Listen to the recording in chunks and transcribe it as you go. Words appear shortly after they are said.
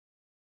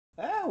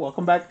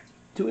Welcome back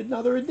to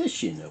another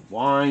edition of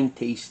Wine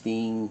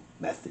Tasting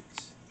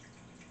Methods.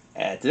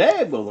 Today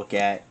I'm going to look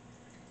at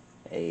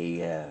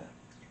a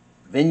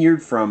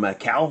vineyard from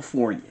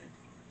California,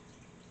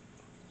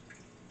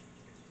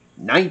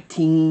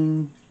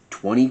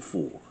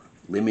 1924,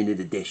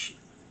 limited edition,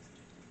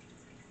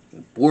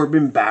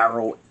 bourbon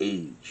barrel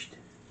aged,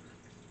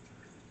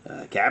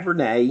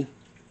 Cabernet.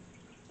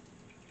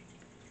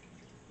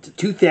 It's a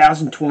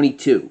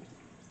 2022.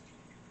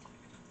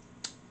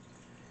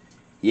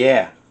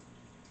 Yeah,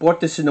 bought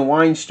this in the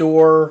wine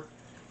store.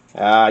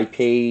 I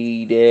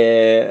paid,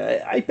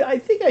 I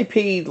think I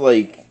paid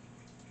like,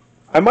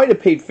 I might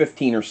have paid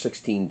 $15 or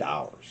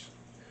 $16.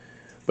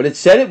 But it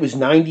said it was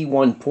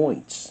 91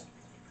 points.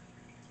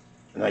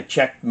 And I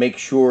checked to make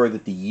sure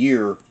that the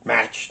year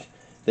matched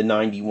the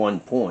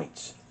 91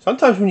 points.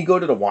 Sometimes when you go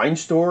to the wine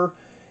store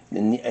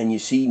and you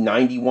see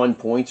 91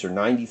 points or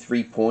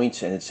 93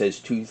 points and it says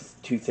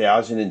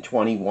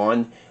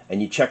 2021,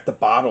 and you check the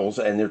bottles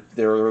and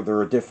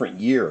they're a different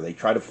year. They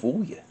try to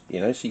fool you,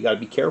 so you got to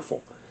be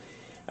careful.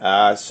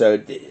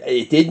 So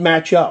it did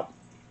match up.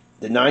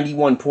 The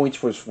 91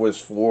 points was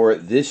for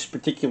this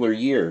particular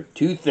year,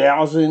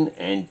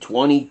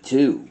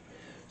 2022.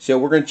 So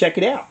we're going to check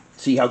it out,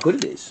 see how good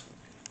it is.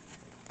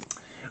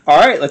 All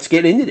right, let's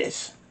get into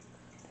this.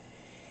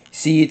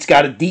 See, it's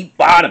got a deep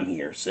bottom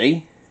here,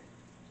 see?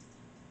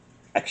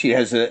 Actually, it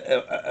has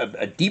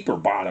a deeper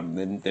bottom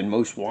than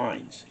most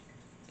wines.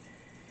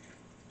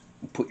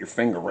 You put your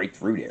finger right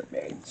through there,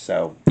 man.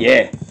 So,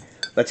 yeah,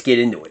 let's get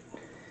into it.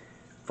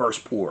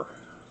 First pour.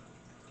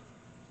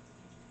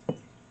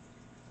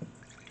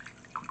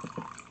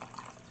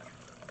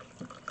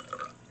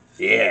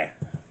 Yeah.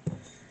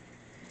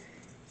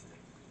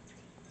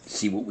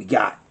 See what we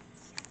got.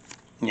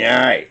 All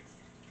right.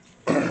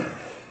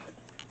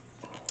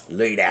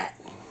 Look at that.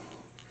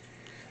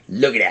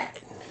 Look at that.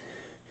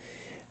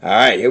 All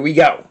right, here we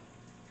go.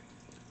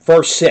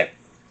 First sip.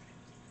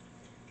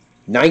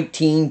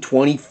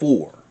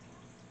 1924.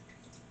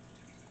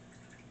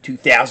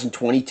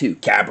 2022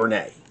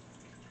 Cabernet.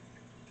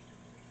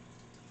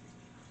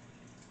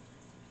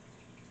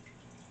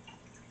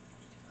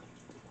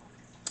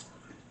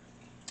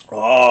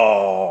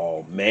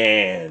 Oh,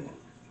 man.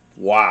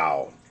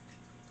 Wow.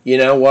 You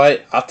know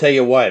what? I'll tell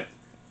you what.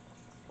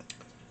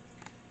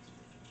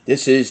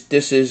 This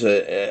is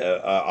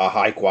a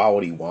high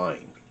quality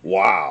wine.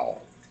 Wow.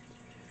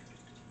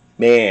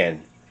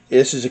 Man,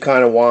 this is the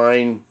kind of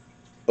wine,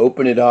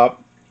 open it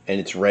up and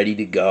it's ready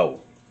to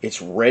go.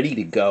 It's ready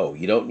to go.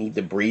 You don't need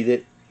to breathe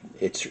it.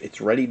 It's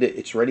ready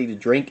to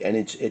drink, and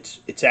it's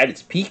at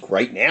its peak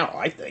right now,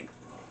 I think.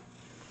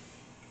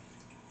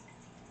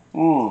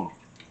 Wow.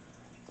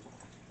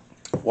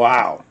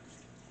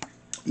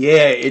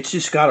 Yeah, it's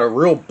just got a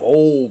real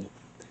bold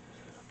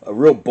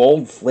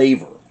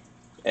flavor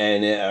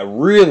and a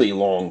really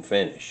long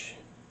finish.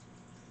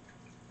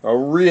 A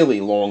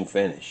really long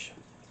finish.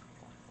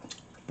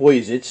 Boy,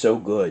 is it so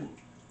good.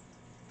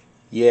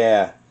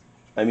 Yeah,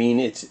 I mean,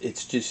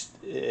 it's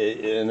just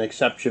an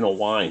exceptional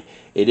wine.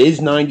 It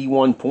is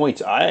 91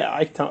 points.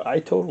 I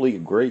totally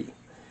agree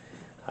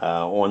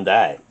on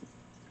that.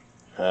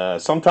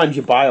 Sometimes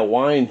you buy a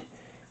wine,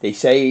 they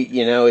say,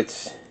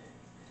 it's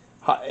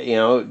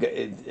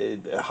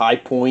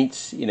high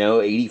points,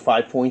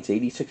 85 points,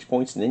 86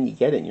 points, and then you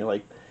get it, and you're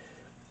like,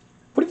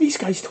 what are these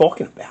guys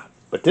talking about?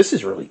 But this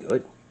is really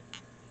good.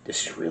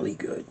 This is really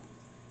good.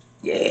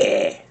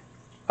 Yeah.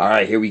 All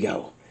right, here we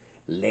go.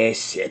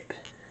 Last sip.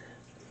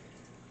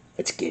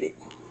 Let's get it.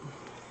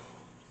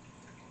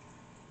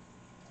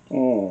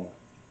 Woo.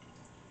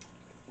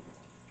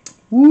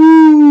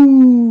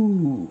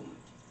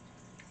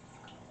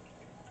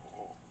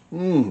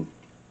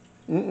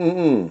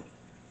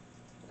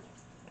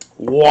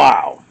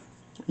 Wow.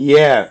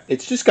 Yeah,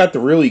 it's just got the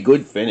really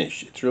good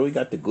finish. It's really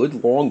got the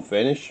good long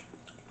finish.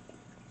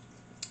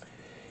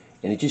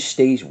 And it just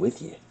stays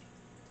with you.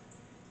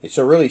 It's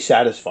a really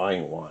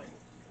satisfying wine.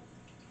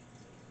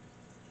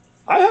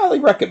 I highly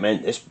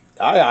recommend this.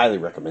 I highly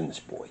recommend this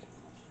boy.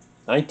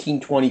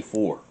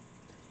 1924.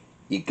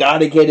 You got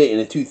to get it in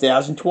a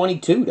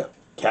 2022 though.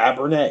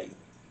 Cabernet.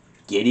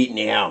 Get it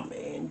now,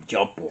 man.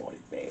 Jump on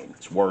it, man.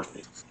 It's worth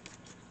it.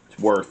 It's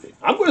worth it.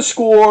 I'm going to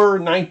score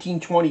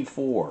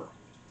 1924.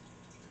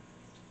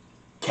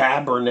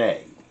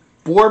 Cabernet.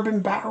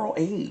 Bourbon barrel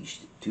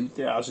aged.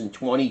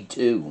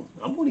 2022.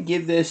 I'm going to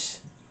give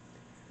this.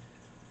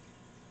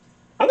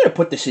 I'm going to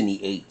put this in the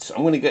 8s.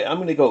 I'm going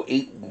to go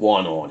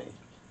 8-1 on it.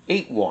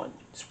 8-1.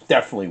 It's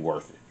definitely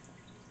worth it.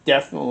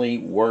 Definitely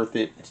worth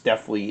it. It's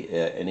definitely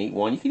an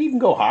 8-1. You can even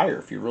go higher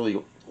if you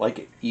really like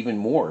it even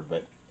more.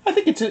 But I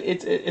think it's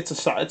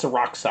a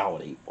rock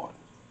solid 8-1.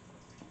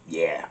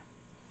 Yeah.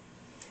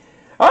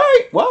 All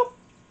right. Well,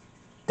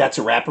 that's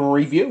a wrap and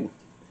review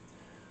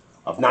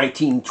of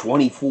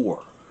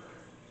 1924.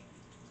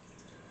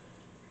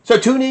 So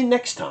tune in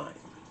next time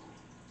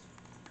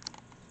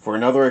for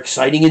another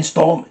exciting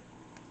installment.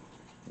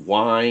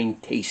 Wine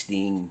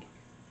tasting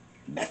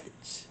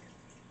methods.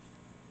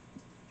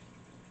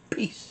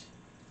 Peace.